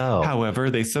 Yeah. So, however,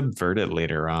 they subvert it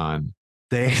later on.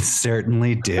 They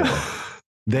certainly do.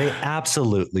 They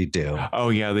absolutely do. Oh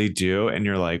yeah, they do. And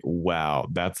you're like, wow,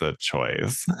 that's a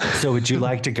choice. So would you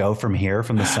like to go from here,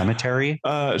 from the cemetery?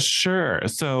 Sure.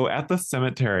 So at the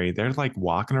cemetery, they're like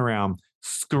walking around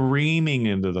screaming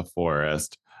into the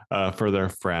forest for their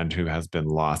friend who has been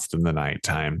lost in the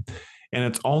nighttime. And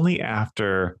it's only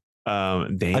after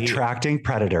they Attracting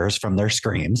predators from their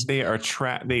screams. they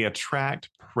attract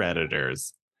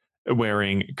predators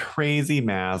wearing crazy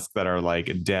masks that are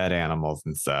like dead animals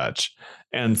and such.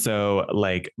 And so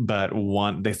like, but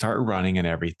one they start running and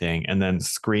everything, and then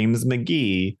Screams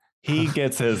McGee, he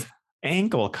gets his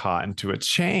ankle caught into a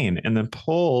chain and then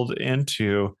pulled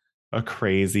into a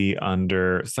crazy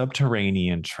under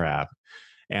subterranean trap.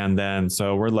 And then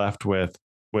so we're left with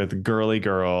girly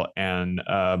girl and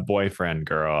boyfriend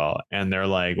girl, and they're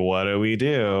like, what do we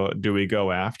do? Do we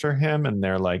go after him? And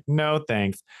they're like, no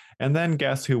thanks. And then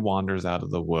guess who wanders out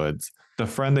of the woods? The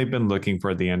friend they've been looking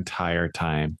for the entire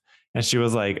time. And she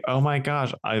was like, oh my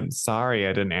gosh, I'm sorry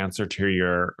I didn't answer to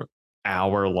your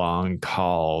hour-long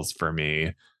calls for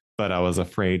me, but I was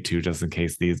afraid to, just in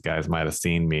case these guys might have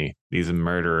seen me, these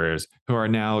murderers who are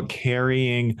now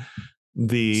carrying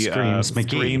the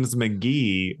Screams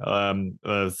McGee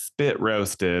spit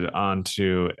roasted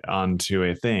onto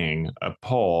a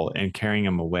pole and carrying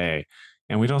him away.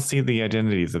 And we don't see the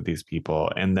identities of these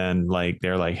people. And then like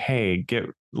they're like, hey,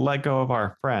 let go of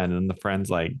our friend. And the friend's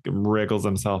like wriggles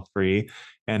himself free,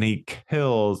 and he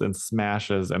kills and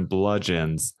smashes and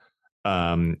bludgeons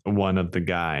one of the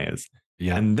guys.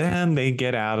 Yeah. And then they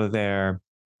get out of there,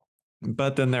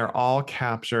 but then they're all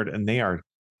captured and they are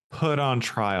put on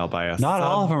trial by a Not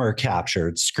all of them are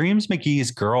captured. Screams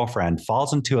McGee's girlfriend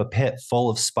falls into a pit full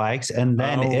of spikes, and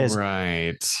then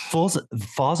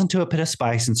falls into a pit of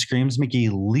spikes, and Screams McGee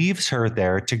leaves her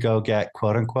there to go get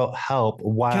quote unquote help.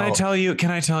 While Can I tell you?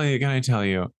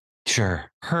 Sure.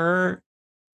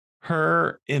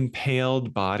 Her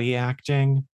impaled body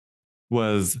acting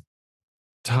was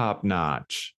top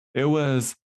notch. It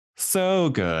was so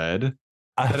good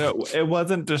that it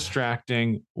wasn't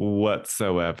distracting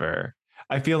whatsoever.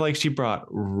 I feel like she brought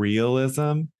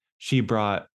realism. She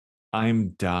brought I'm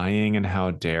dying and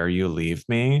how dare you leave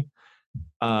me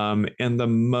in the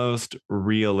most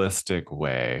realistic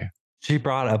way. She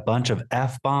brought a bunch of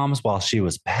F-bombs while she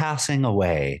was passing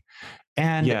away.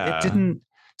 And it didn't.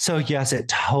 So yes, it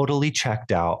totally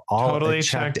checked out. It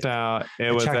checked out.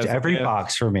 It checked every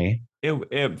box for me.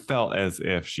 It felt as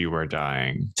if she were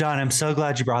dying. John, I'm so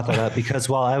glad you brought that up, because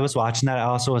while I was watching that, I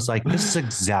also was like, this is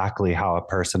exactly how a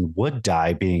person would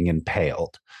die, being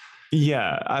impaled.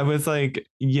 Yeah, I was like,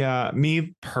 yeah,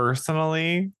 me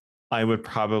personally, I would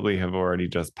probably have already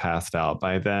just passed out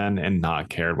by then and not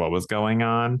cared what was going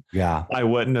on. Yeah. I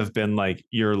wouldn't have been like,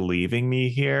 you're leaving me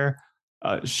here.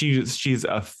 She's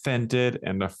offended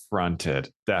and affronted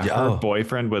that her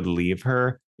boyfriend would leave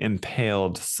her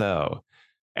impaled so.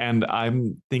 And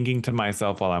I'm thinking to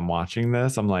myself while I'm watching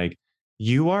this, I'm like,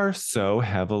 you are so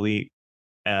heavily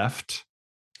effed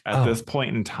at this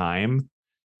point in time.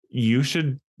 You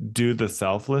should do the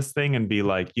selfless thing and be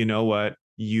like, you know what?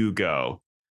 You go,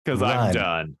 because I'm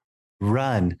done.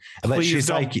 Run. Please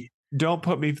but she's don't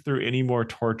put me through any more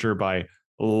torture by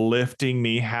lifting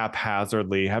me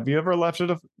haphazardly. Have you ever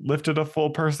lifted a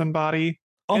full person body?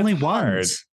 Only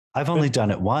once. I've only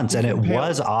done it once, and it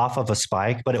was off of a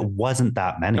spike, but it wasn't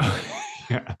that many.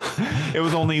 Yeah. It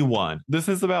was only one. This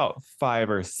is about 5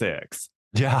 or 6.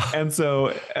 Yeah. And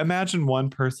so imagine one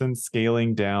person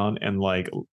scaling down and like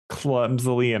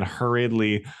clumsily and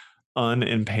hurriedly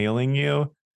unimpaling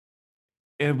you.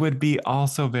 It would be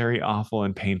also very awful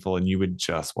and painful, and you would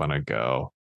just want to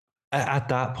go. At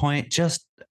that point, just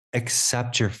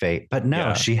accept your fate. But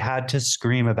no, she had to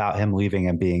scream about him leaving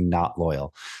and being not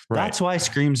loyal. Right. That's why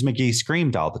Screams McGee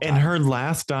screamed all the time. And her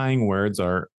last dying words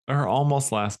are, or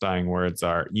almost last dying words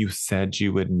are, you said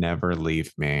you would never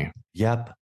leave me.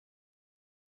 Yep.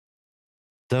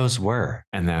 Those were.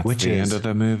 And that's the end of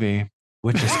the movie.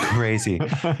 Which is crazy.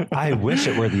 I wish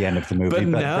it were the end of the movie,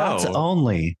 but that's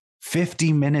only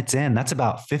 50 minutes in. That's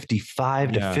about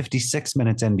 55 to 56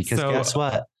 minutes in, because guess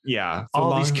what? Yeah.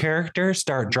 All these characters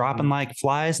start dropping like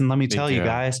flies. And let me tell you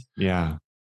guys,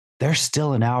 there's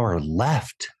still an hour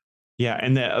left. Yeah.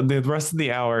 And the rest of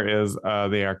the hour is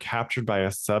they are captured by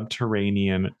a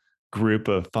subterranean group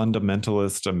of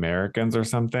fundamentalist Americans or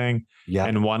something. Yeah.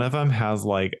 And one of them has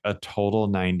like a total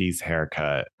 90s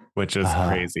haircut, which is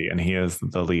crazy. And he is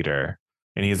the leader.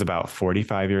 And he's about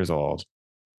 45 years old.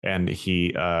 And he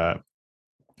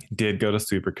did go to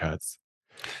Supercuts.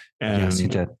 And yes, he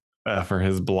did. For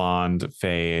his blonde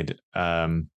fade.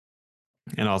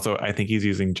 And also, I think he's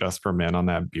using Just for Men on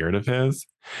that beard of his.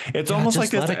 It's almost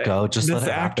just like let it go. Just let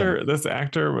it happen. This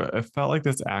actor, it felt like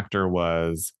this actor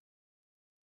was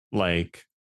like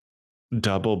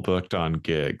double booked on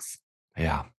gigs.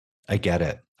 Yeah, I get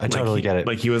it. I totally get it.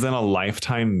 Like he was in a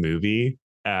Lifetime movie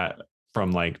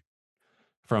from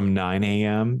 9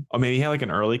 a.m. Or maybe he had like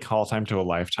an early call time to a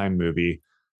Lifetime movie.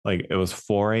 Like it was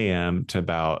 4 a.m. to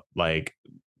about like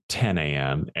 10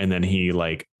 a.m. And then he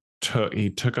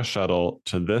took a shuttle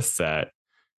to this set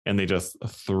and they just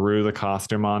threw the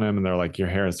costume on him and they're like, your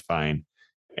hair is fine.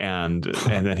 And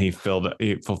then he fulfilled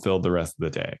the rest of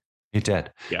the day. He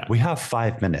did. Yeah. We have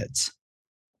 5 minutes.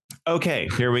 Okay,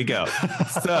 here we go.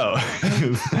 So,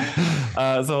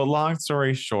 so long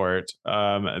story short,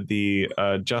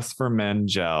 the Just for Men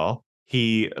gel,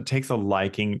 he takes a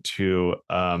liking to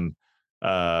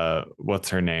what's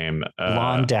her name?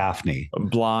 Blonde Daphne.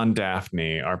 Blonde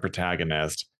Daphne, our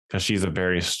protagonist, because she's a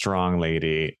very strong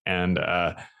lady, and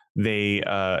they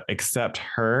accept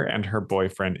her and her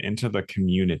boyfriend into the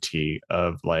community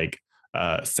of like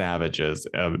savages,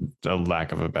 a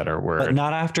lack of a better word. But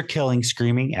not after killing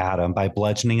Screaming Adam by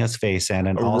bludgeoning his face in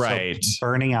and also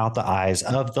burning out the eyes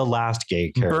of the last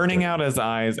gay character. Burning out his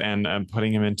eyes and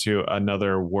putting him into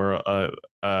another world,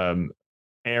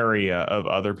 area of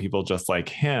other people just like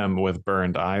him with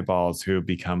burned eyeballs who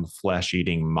become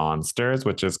flesh-eating monsters,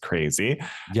 which is crazy.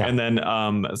 Yeah. And then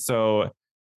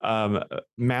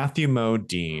Matthew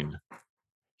Modine,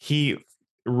 he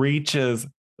reaches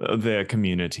the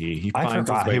community. I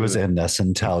forgot he was in this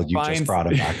until you just brought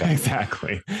him back up.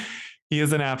 Exactly. He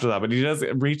isn't after that, but he does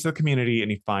reach the community and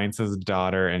he finds his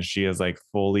daughter, and she is like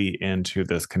fully into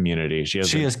this community. She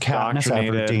is Katniss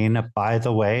Everdeen, by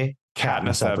the way.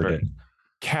 Katniss Everdeen.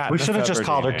 We should have just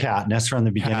called her Katniss from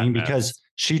the beginning because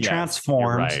she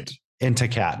transformed into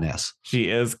Katniss. She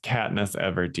is Katniss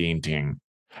Everdeen.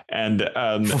 And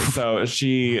so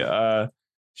she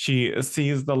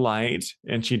sees the light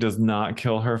and she does not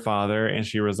kill her father, and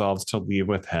she resolves to leave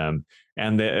with him.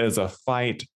 And there is a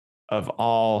fight of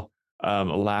all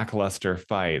lackluster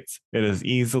fights. It is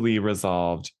easily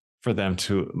resolved for them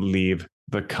to leave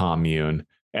the commune.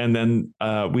 And then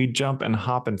we jump and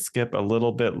hop and skip a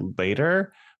little bit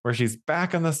later, where she's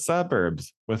back in the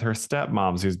suburbs with her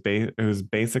stepmoms, who's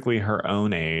basically her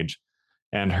own age,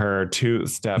 and her two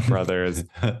stepbrothers.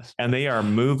 And they are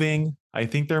moving. I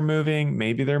think they're moving.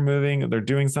 Maybe they're moving. They're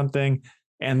doing something.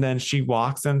 And then she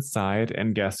walks inside,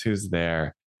 and guess who's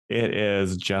there? It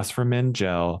is Just for Men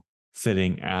Gel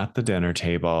sitting at the dinner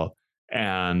table,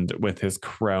 and with his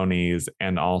cronies,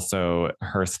 and also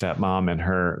her stepmom and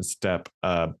her step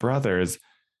brothers.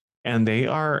 And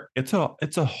it's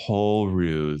a whole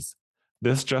ruse.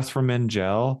 This Just for Men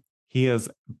Gel, he is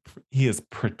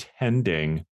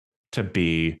pretending to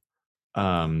be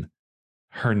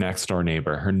her next door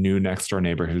neighbor, her new next door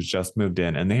neighbor who's just moved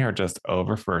in, and they are just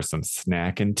over for some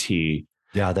snack and tea.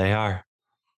 Yeah, they are.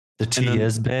 The tea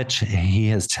is, bitch,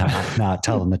 he is not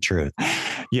telling the truth.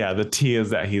 Yeah, the tea is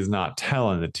that he's not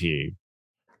telling the tea.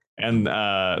 And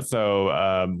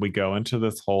so we go into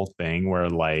this whole thing where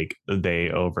like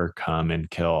they overcome and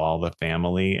kill all the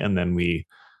family, and then we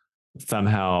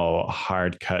somehow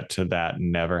hard cut to that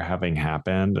never having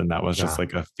happened, and that was just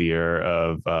like a fear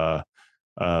of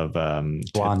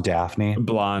Blonde Daphne,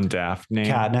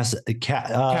 Katniss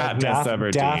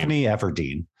Everdeen. Daphne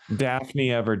Everdeen. Daphne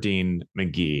Everdeen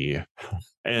McGee.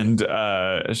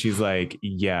 And she's like,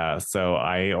 yeah, so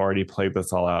I already played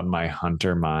this all out in my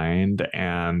hunter mind,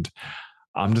 and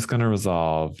I'm just going to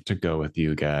resolve to go with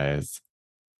you guys.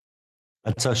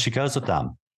 And so she goes with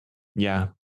them. Yeah.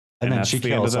 And then she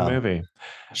kills them. Movie.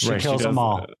 She kills them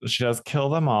all. She does kill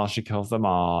them all. She kills them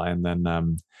all. And then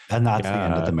and that's the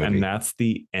end of the movie. And that's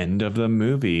the end of the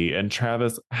movie. And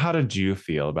Travis, how did you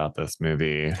feel about this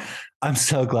movie? I'm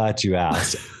so glad you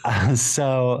asked. I'm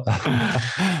so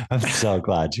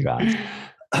glad you asked.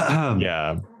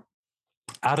 Yeah.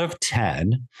 Out of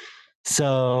 10.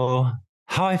 So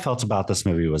how I felt about this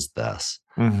movie was this.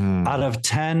 Mm-hmm. Out of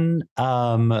 10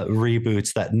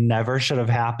 reboots that never should have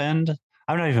happened,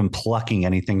 I'm not even plucking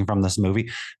anything from this movie.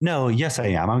 No, yes, I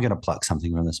am. I'm going to pluck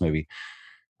something from this movie.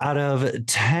 Out of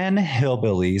 10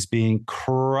 hillbillies being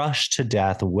crushed to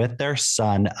death with their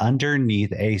son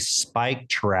underneath a spike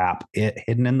trap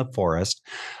hidden in the forest,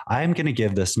 I'm going to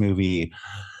give this movie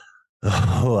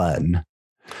 1.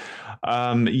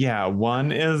 Yeah,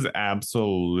 1 is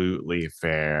absolutely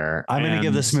fair. I'm going to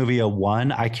give this movie a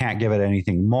 1. I can't give it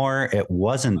anything more. It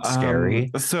wasn't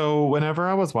scary. So whenever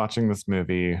I was watching this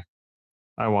movie,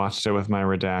 I watched it with my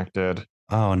redacted.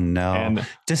 Oh no. And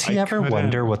does he ever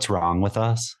wonder what's wrong with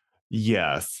us?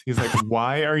 Yes. He's like,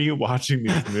 why are you watching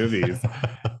these movies?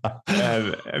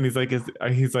 And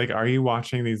he's like, are you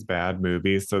watching these bad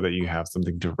movies so that you have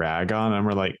something to rag on? And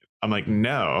I'm like,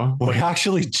 no. We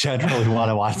actually generally want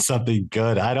to watch something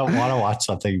good. I don't want to watch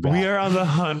something bad. We are on the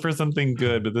hunt for something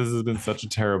good, but this has been such a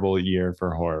terrible year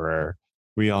for horror.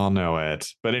 We all know it.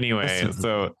 But anyway,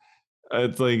 so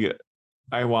it's like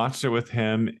I watched it with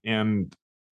him, and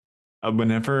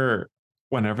whenever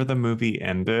the movie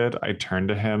ended, I turned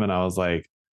to him and I was like,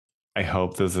 I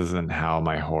hope this isn't how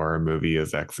my horror movie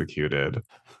is executed.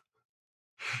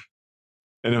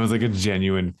 And it was like a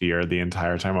genuine fear the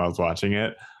entire time I was watching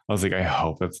it. I was like, I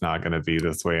hope it's not going to be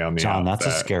this way on the John, outset.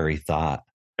 that's a scary thought.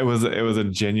 It was a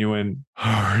genuine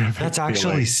horrific That's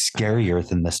actually scarier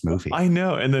than this movie. I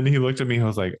know. And then he looked at me, he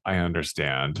was like, I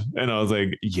understand. And I was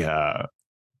like, yeah.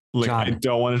 Like, John, I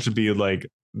don't want it to be like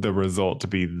the result to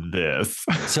be this.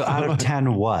 So out of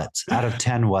 10 what? Out of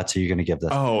 10 what are you going to give this?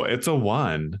 Oh, it's a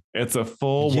 1. It's a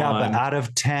full 1. Yeah, but out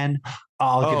of 10,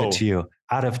 I'll give it to you.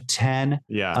 Out of 10,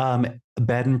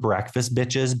 bed and breakfast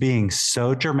bitches being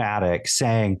so dramatic,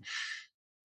 saying,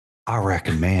 I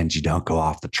recommend you don't go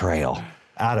off the trail.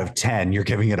 Out of 10, you're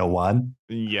giving it a 1?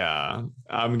 Yeah,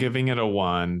 I'm giving it a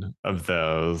 1 of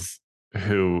those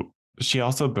who she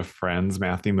also befriends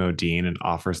Matthew Modine and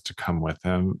offers to come with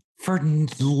him. For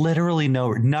literally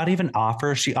not even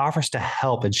offers. She offers to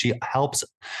help, and she helps.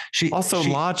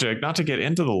 Logic, not to get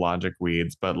into the logic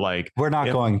weeds, but like we're not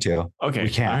going to. Okay, we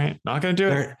can't. All right, not going to do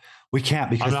it. We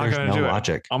can't because there's no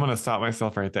logic. I'm going to stop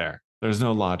myself right there. There's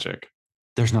no logic.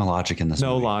 There's no logic in this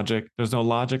movie. Logic. There's no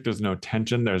logic. There's no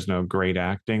tension. There's no great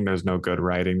acting. There's no good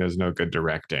writing. There's no good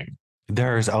directing.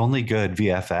 There's only good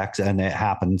VFX, and it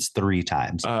happens 3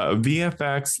 times.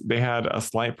 VFX, they had a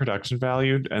slight production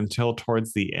value until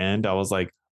towards the end. I was like,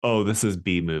 oh, this is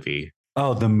B movie.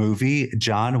 Oh, the movie,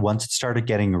 John, once it started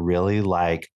getting really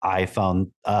like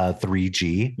iPhone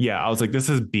 3G. Yeah, I was like, this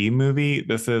is B movie.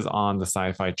 This is on the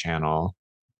Sci-Fi Channel.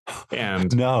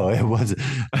 And no, it wasn't.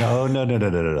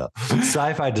 No.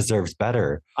 Sci-Fi deserves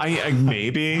better. I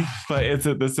maybe, but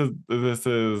this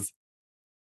is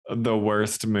the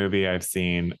worst movie I've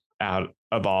seen out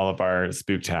of all of our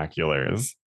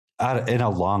spooktaculars in a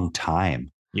long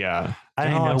time. Yeah, I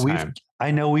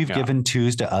know we've given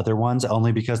 2s to other ones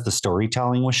only because the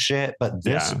storytelling was shit, but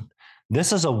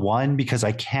this is a 1 because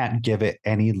I can't give it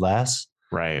any less.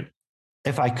 Right.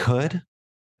 If I could,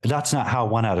 that's not how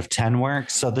 1 out of 10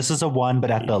 works. So this is a 1,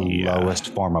 but at the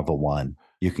lowest form of a 1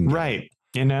 you can. Right.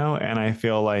 And I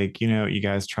feel like, you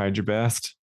guys tried your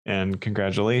best. And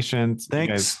congratulations.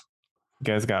 Thanks. You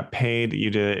guys got paid. You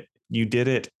did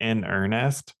it in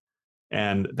earnest.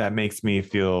 And that makes me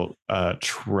feel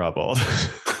troubled.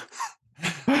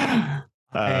 I'm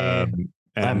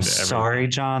sorry,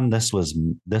 John. This was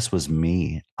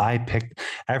me. I picked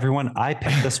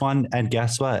this one. And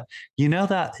guess what? You know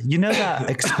that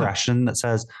expression that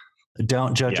says,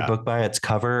 don't judge a book by its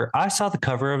cover. I saw the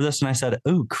cover of this and I said,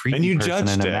 ooh, creepy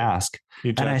person in a mask.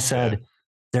 And I said,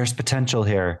 there's potential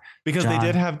here. Because John, they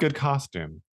did have good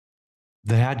costume.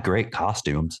 They had great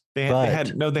costumes. They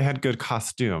had good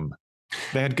costume.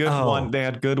 They had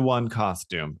good one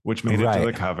costume, which made it to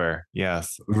the cover.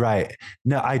 Yes. Right.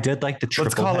 No, I did like the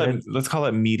triple. Let's call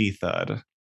it Meaty Thud.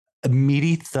 A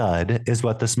meaty thud is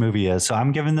what this movie is. So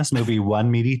I'm giving this movie 1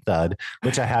 meaty thud,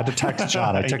 which I had to text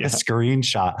John. I took a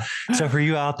screenshot. So for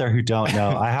you out there who don't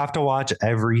know, I have to watch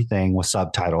everything with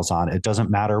subtitles on. It doesn't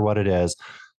matter what it is.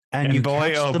 And you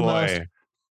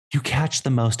catch the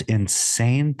most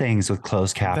insane things with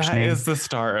closed captioning. That is the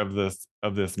star of this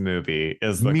movie.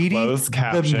 Is the closed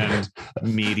captioned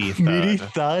meaty thud. Meaty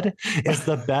thud is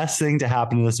the best thing to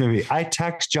happen to this movie. I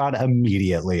text John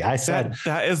immediately. I said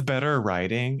that is better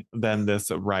writing than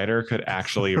this writer could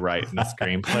actually write in the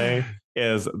screenplay.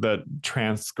 Is the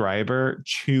transcriber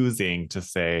choosing to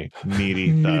say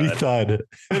meaty thud. Meaty thud.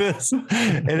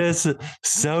 It is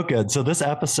so good. So this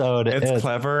episode is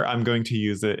clever. I'm going to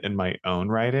use it in my own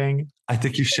writing. I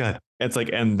think you should. It's like,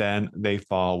 and then they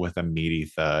fall with a meaty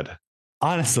thud.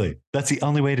 Honestly, that's the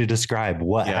only way to describe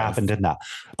what happened in that.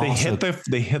 They hit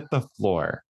the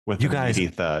floor with a meaty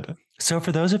thud. So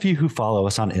for those of you who follow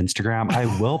us on Instagram, I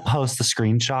will post the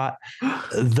screenshot.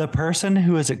 The person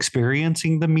who is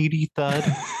experiencing the meaty thud,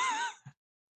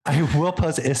 I will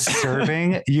post, is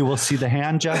serving. You will see the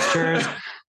hand gestures.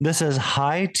 This is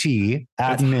high tea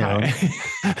at noon.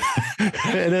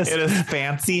 It is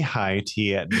fancy high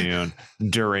tea at noon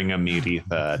during a meaty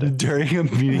thud. During a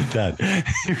meaty thud.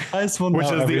 You guys will know.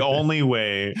 Which is the only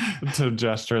way to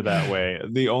gesture that way.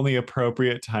 The only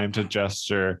appropriate time to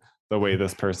gesture the way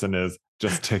this person is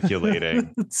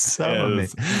gesticulating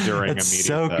during a meaty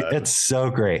thud. It's so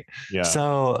great. Yeah.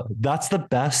 So that's the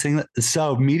best thing.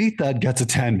 So Meaty Thud gets a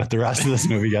 10, but the rest of this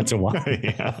movie gets a 1.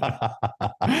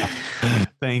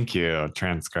 Thank you,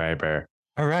 transcriber.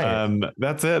 All right.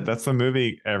 That's it. That's the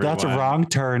movie, everyone. That's a Wrong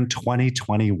Turn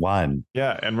 2021.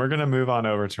 Yeah, and we're going to move on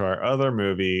over to our other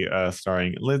movie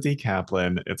starring Lizzy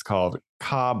Caplan. It's called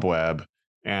Cobweb,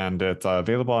 and it's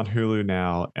available on Hulu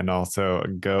now. And also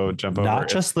go jump over. Not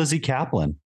just Lizzy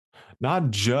Caplan.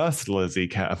 Not just Lizzy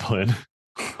Caplan.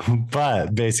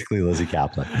 But basically Lizzy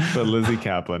Caplan. But Lizzy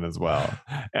Caplan as well.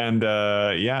 And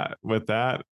yeah, with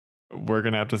that, we're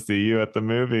going to have to see you at the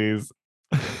movies.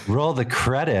 Roll the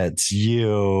credits,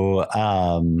 you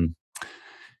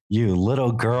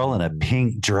little girl in a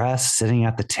pink dress sitting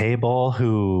at the table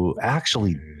who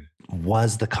actually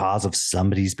was the cause of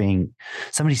somebody's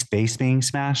face being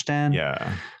smashed in.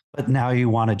 Yeah. But now you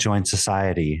want to join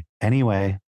society.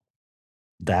 Anyway,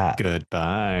 that.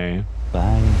 Goodbye.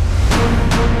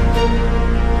 Bye.